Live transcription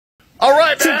All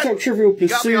right, man. TikTok Trivial You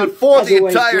got me on Pursuit. four As the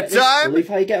always, entire greatness. time. Leave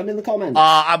how you get on in the comments.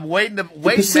 I'm waiting, The man.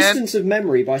 Persistence of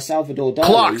Memory by Salvador Dali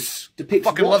Clocks. depicts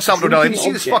Fucking what love Salvador Dali. Have you drooping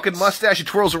seen his objects- fucking mustache? He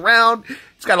twirls around.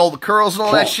 He's got all the curls and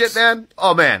all that Clocks. shit, man.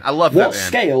 Oh, man. I love What that, man.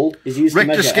 scale is used to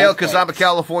Richter measure scale, because I'm a earthquakes?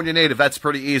 California native. That's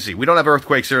pretty easy. We don't have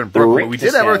earthquakes here in Brooklyn. We Richter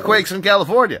did have scale. earthquakes in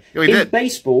California. Yeah, we In did.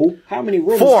 baseball, how many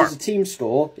runs 4. does a team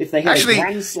score if they hit Actually, a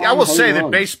grand slam I will home say that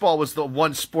run? baseball was the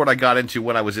one sport I got into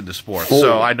when I was into sports, 4.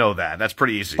 so I know that. That's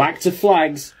pretty easy. Back to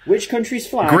flags. Which country's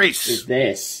flag Greece. is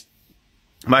this?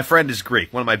 My friend is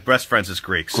Greek. One of my best friends is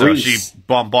Greek, so Greece. she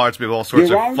bombards me with all sorts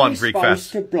You're of only fun Greek supposed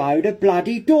fests. to blow the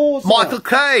bloody doors Michael up.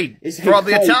 Caine Is a from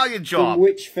The quote Italian Job. From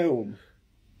which film?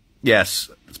 Yes,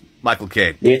 it's Michael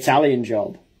Caine. The Italian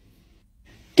Job.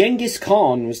 Genghis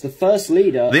Khan was the first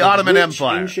leader The of Ottoman which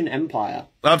Empire. ancient empire?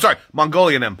 I'm sorry,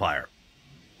 Mongolian Empire.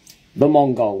 The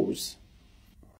Mongols.